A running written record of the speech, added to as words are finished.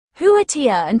Who are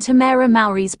Tia and Tamera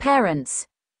Mowry's parents?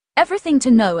 Everything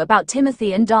to know about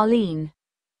Timothy and Darlene.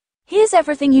 Here's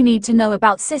everything you need to know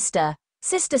about Sister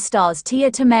stars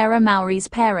Tia Tamera Mowry's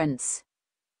parents.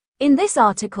 In this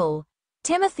article,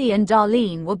 Timothy and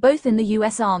Darlene were both in the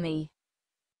US Army.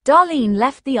 Darlene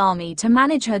left the Army to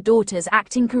manage her daughter's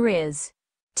acting careers.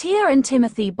 Tia and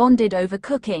Timothy bonded over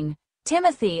cooking.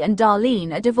 Timothy and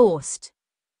Darlene are divorced.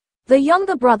 The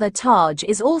younger brother Taj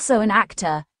is also an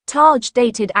actor. Taj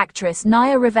dated actress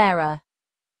Naya Rivera.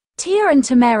 Tia and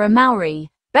Tamera Mowry,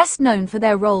 best known for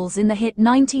their roles in the hit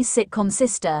 90s sitcom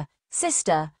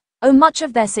Sister, owe much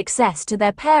of their success to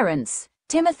their parents,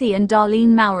 Timothy and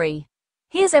Darlene Mowry.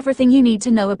 Here's everything you need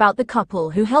to know about the couple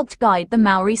who helped guide the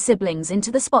Mowry siblings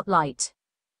into the spotlight.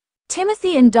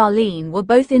 Timothy and Darlene were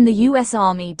both in the US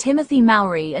Army. Timothy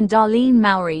Mowry and Darlene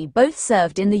Mowry both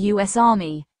served in the US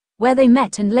Army, where they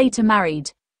met and later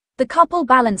married. The couple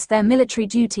balanced their military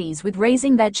duties with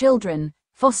raising their children,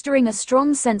 fostering a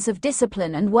strong sense of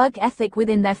discipline and work ethic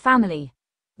within their family.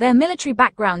 Their military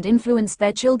background influenced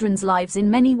their children's lives in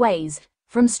many ways,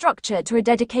 from structure to a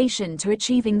dedication to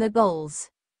achieving their goals.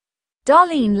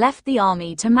 Darlene left the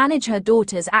Army to manage her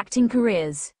daughter's acting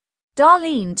careers.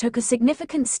 Darlene took a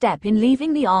significant step in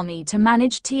leaving the Army to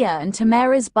manage Tia and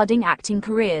Tamera's budding acting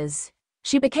careers.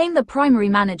 She became the primary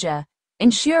manager,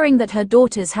 ensuring that her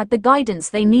daughters had the guidance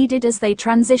they needed as they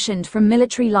transitioned from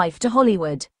military life to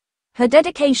Hollywood. Her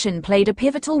dedication played a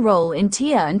pivotal role in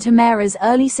Tia and Tamera's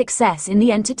early success in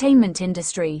the entertainment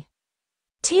industry.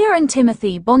 Tia and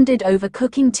Timothy bonded over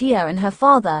cooking. Tia and her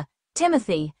father,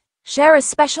 Timothy, share a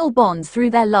special bond through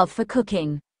their love for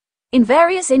cooking. In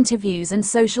various interviews and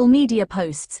social media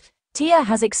posts, Tia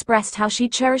has expressed how she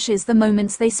cherishes the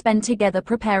moments they spend together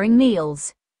preparing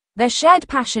meals. Their shared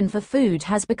passion for food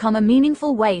has become a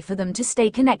meaningful way for them to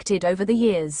stay connected over the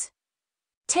years.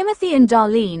 Timothy and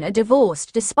Darlene are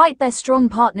divorced. Despite their strong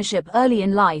partnership early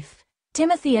in life,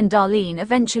 Timothy and Darlene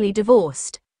eventually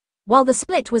divorced. While the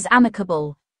split was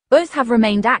amicable, both have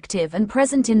remained active and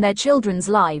present in their children's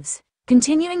lives,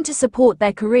 continuing to support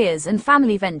their careers and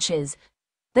family ventures.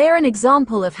 They are an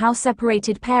example of how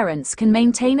separated parents can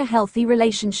maintain a healthy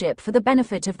relationship for the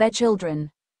benefit of their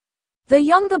children. The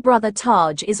younger brother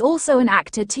Taj is also an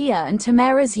actor. Tia and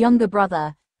Tamera's younger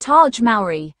brother, Taj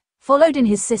Mowry, followed in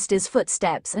his sister's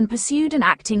footsteps and pursued an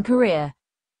acting career.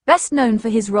 Best known for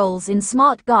his roles in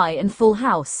Smart Guy and Full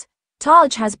House,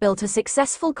 Taj has built a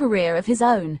successful career of his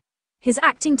own. His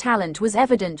acting talent was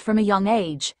evident from a young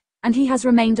age, and he has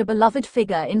remained a beloved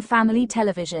figure in family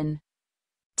television.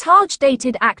 Taj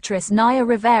dated actress Naya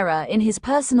Rivera. In his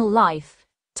personal life,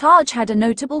 Taj had a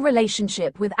notable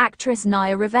relationship with actress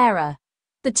Naya Rivera.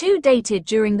 The two dated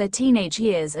during their teenage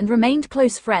years and remained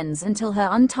close friends until her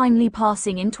untimely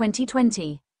passing in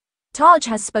 2020. Taj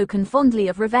has spoken fondly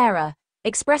of Rivera,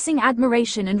 expressing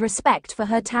admiration and respect for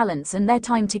her talents and their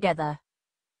time together.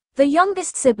 The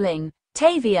youngest sibling,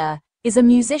 Tavia, is a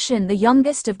musician. The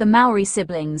youngest of the Mowry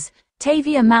siblings,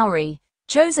 Tavia Mowry,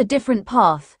 chose a different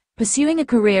path, pursuing a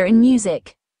career in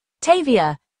music.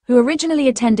 Tavia, who originally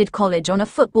attended college on a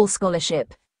football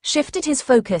scholarship, shifted his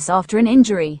focus after an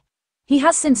injury. He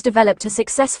has since developed a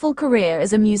successful career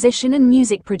as a musician and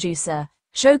music producer,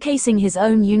 showcasing his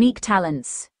own unique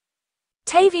talents.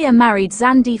 Tavia married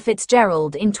Zandy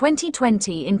Fitzgerald in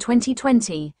 2020. In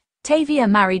 2020, Tavia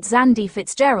married Zandy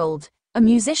Fitzgerald, a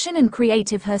musician and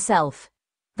creative herself.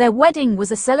 Their wedding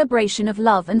was a celebration of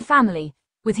love and family,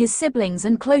 with his siblings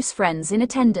and close friends in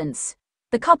attendance.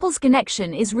 The couple's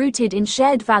connection is rooted in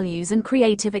shared values and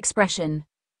creative expression.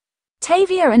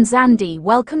 Tavia and Zandy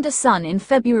welcomed a son in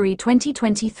February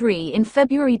 2023. In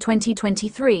February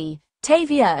 2023,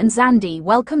 Tavia and Zandy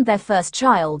welcomed their first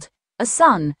child, a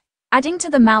son, adding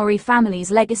to the Mowry family's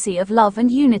legacy of love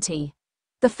and unity.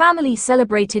 The family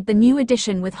celebrated the new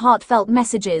addition with heartfelt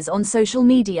messages on social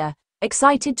media,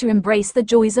 excited to embrace the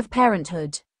joys of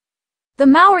parenthood. The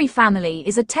Mowry family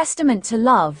is a testament to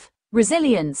love,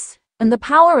 resilience, and the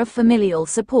power of familial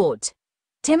support.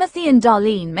 Timothy and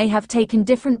Darlene may have taken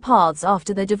different paths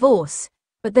after their divorce,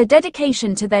 but their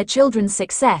dedication to their children's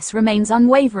success remains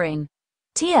unwavering.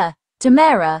 Tia,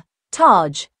 Tamera,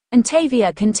 Taj, and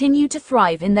Tavia continue to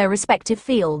thrive in their respective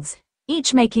fields,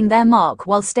 each making their mark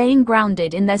while staying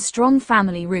grounded in their strong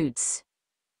family roots.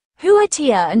 Who are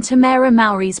Tia and Tamera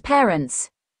Mowry's parents?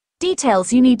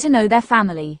 Details you need to know. Their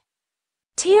family.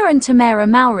 Tia and Tamera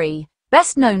Mowry,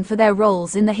 best known for their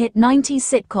roles in the hit 90s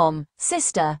sitcom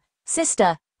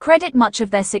Sister, credit much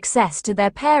of their success to their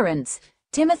parents,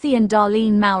 Timothy and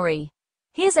Darlene Mowry.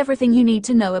 Here's everything you need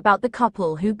to know about the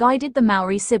couple who guided the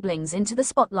Mowry siblings into the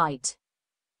spotlight.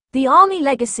 The Army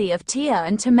legacy of Tia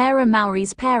and Tamera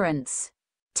Mowry's parents.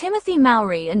 Timothy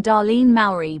Mowry and Darlene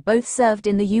Mowry both served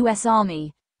in the U.S.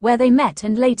 Army, where they met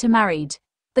and later married.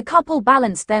 The couple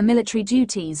balanced their military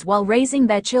duties while raising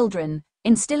their children,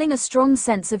 instilling a strong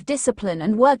sense of discipline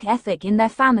and work ethic in their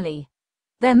family.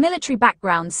 Their military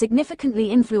background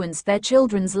significantly influenced their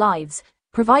children's lives,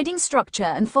 providing structure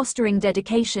and fostering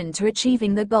dedication to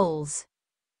achieving the goals.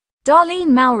 Darlene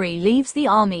Mowry leaves the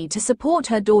Army to support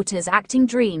her daughter's acting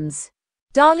dreams.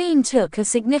 Darlene took a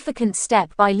significant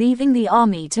step by leaving the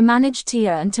Army to manage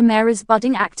Tia and Tamera's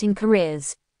budding acting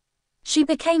careers. She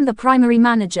became the primary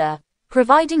manager,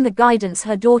 providing the guidance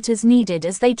her daughters needed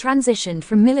as they transitioned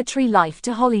from military life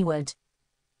to Hollywood.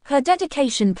 Her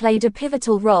dedication played a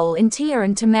pivotal role in Tia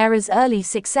and Tamera's early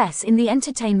success in the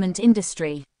entertainment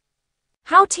industry.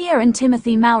 How Tia and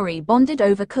Timothy Mowry bonded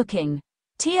over cooking.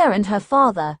 Tia and her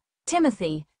father,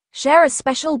 Timothy, share a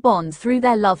special bond through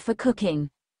their love for cooking.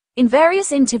 In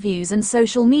various interviews and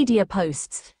social media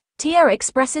posts, Tia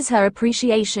expresses her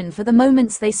appreciation for the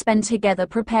moments they spend together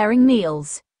preparing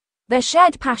meals. Their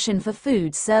shared passion for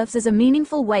food serves as a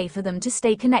meaningful way for them to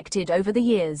stay connected over the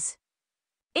years.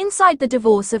 Inside the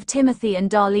divorce of Timothy and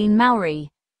Darlene Mowry.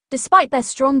 Despite their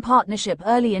strong partnership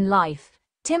early in life,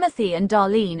 Timothy and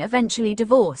Darlene eventually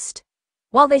divorced.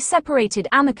 While they separated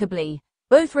amicably,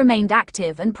 both remained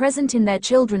active and present in their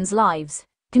children's lives,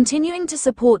 continuing to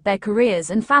support their careers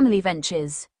and family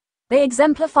ventures. They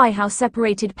exemplify how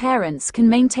separated parents can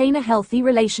maintain a healthy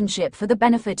relationship for the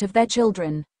benefit of their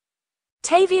children.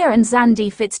 Tavia and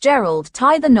Xandi Fitzgerald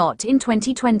tie the knot in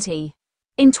 2020.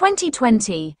 In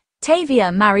 2020,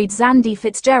 Tavia married Xandi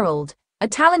Fitzgerald, a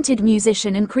talented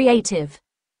musician and creative.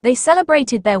 They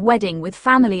celebrated their wedding with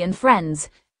family and friends,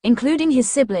 including his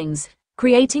siblings,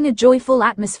 creating a joyful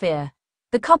atmosphere.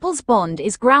 The couple's bond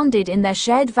is grounded in their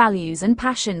shared values and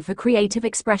passion for creative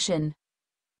expression.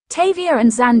 Tavia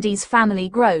and Xandi's family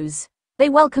grows. They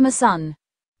welcome a son.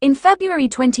 In February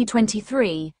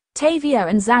 2023, Tavia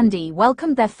and Xandi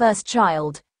welcomed their first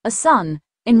child, a son,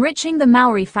 enriching the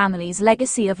Mowry family's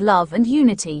legacy of love and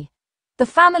unity. The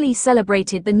family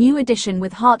celebrated the new addition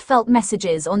with heartfelt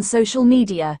messages on social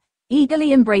media,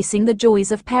 eagerly embracing the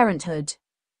joys of parenthood.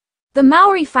 The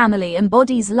Mowry family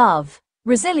embodies love,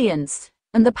 resilience,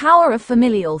 and the power of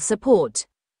familial support.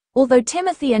 Although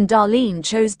Timothy and Darlene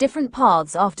chose different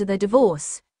paths after their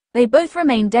divorce, they both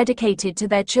remain dedicated to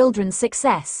their children's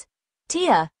success.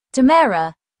 Tia,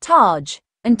 Tamera, Taj,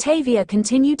 and Tavia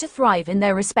continue to thrive in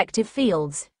their respective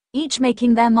fields, each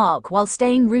making their mark while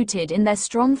staying rooted in their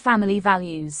strong family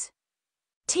values.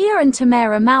 Tia and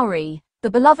Tamera Mowry,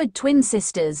 the beloved twin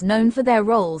sisters known for their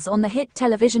roles on the hit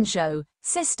television show,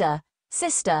 Sister,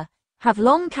 have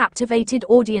long captivated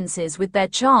audiences with their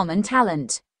charm and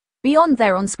talent. Beyond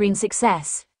their on-screen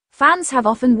success, fans have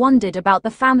often wondered about the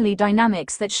family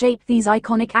dynamics that shape these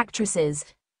iconic actresses.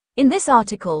 In this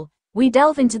article, we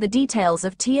delve into the details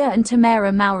of Tia and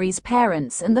Tamera Mowry's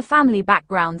parents and the family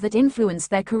background that influenced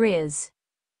their careers.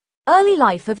 Early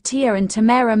life of Tia and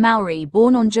Tamera Mowry,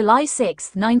 born on July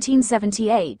 6,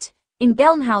 1978, in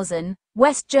Gelnhausen,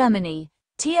 West Germany.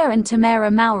 Tia and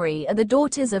Tamera Mowry are the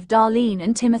daughters of Darlene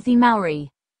and Timothy Mowry.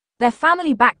 Their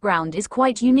family background is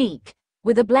quite unique,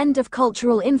 with a blend of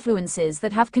cultural influences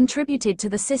that have contributed to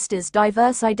the sisters'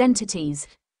 diverse identities.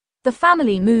 The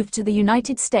family moved to the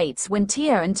United States when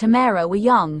Tia and Tamera were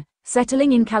young,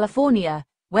 settling in California,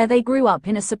 where they grew up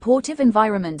in a supportive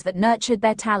environment that nurtured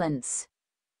their talents.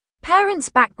 Parents'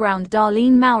 background.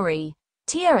 Darlene Mowry,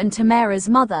 Tia and Tamera's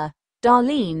mother,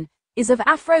 Darlene, is of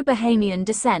Afro-Bahamian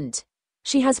descent.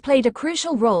 She has played a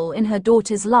crucial role in her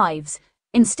daughters' lives,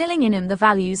 instilling in them the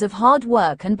values of hard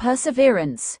work and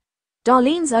perseverance.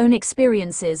 Darlene's own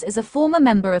experiences as a former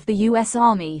member of the U.S.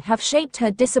 Army have shaped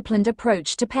her disciplined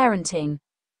approach to parenting.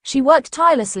 She worked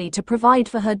tirelessly to provide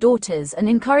for her daughters and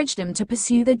encouraged them to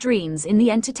pursue their dreams in the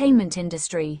entertainment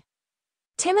industry.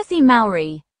 Timothy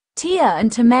Mowry, Tia and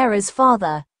Tamera's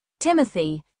father,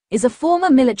 Timothy, is a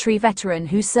former military veteran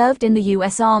who served in the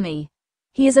U.S. Army.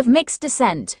 He is of mixed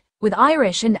descent, with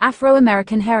Irish and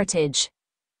Afro-American heritage.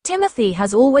 Timothy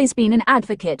has always been an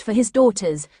advocate for his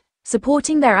daughters,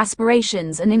 supporting their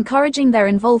aspirations and encouraging their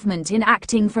involvement in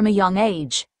acting from a young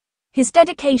age. His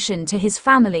dedication to his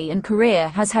family and career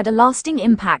has had a lasting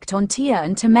impact on Tia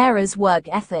and Tamera's work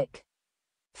ethic.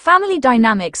 Family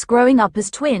dynamics. Growing up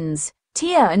as twins,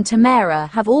 Tia and Tamera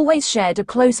have always shared a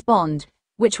close bond,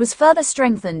 which was further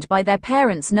strengthened by their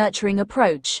parents' nurturing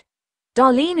approach.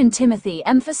 Darlene and Timothy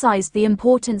emphasized the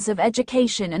importance of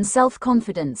education and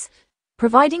self-confidence,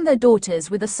 providing their daughters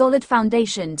with a solid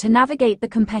foundation to navigate the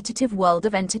competitive world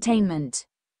of entertainment.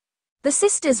 The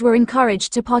sisters were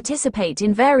encouraged to participate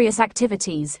in various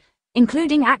activities,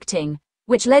 including acting,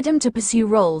 which led them to pursue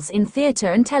roles in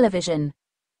theatre and television.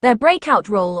 Their breakout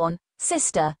role on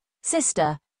Sister,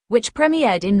 Sister, which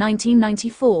premiered in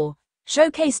 1994,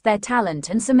 showcased their talent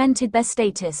and cemented their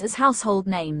status as household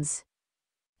names.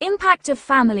 Impact of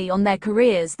family on their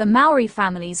careers. The Mowry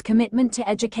family's commitment to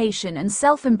education and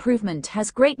self-improvement has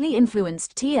greatly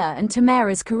influenced Tia and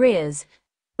Tamera's careers.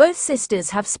 Both sisters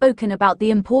have spoken about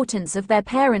the importance of their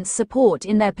parents' support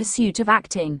in their pursuit of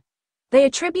acting. They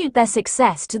attribute their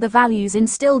success to the values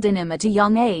instilled in them at a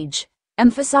young age,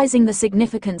 emphasizing the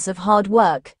significance of hard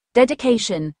work,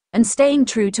 dedication, and staying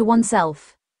true to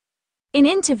oneself. In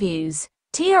interviews,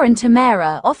 Tia and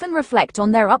Tamera often reflect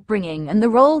on their upbringing and the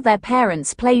role their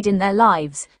parents played in their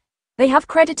lives. They have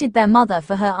credited their mother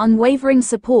for her unwavering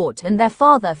support and their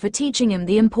father for teaching him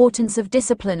the importance of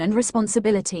discipline and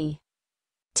responsibility.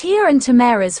 Tia and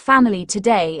Tamera's family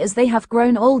today. As they have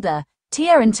grown older,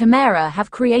 Tia and Tamera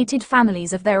have created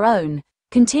families of their own,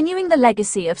 continuing the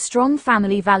legacy of strong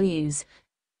family values.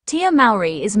 Tia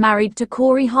Mowry is married to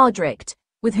Corey Hardricht,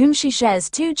 with whom she shares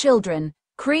 2 children,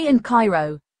 Cree and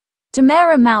Cairo.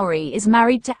 Tamera Mowry is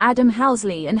married to Adam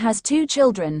Housley and has 2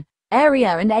 children,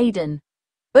 Aria and Aiden.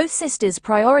 Both sisters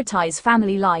prioritize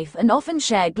family life and often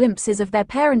share glimpses of their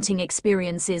parenting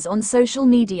experiences on social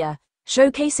media,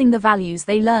 showcasing the values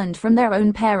they learned from their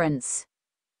own parents.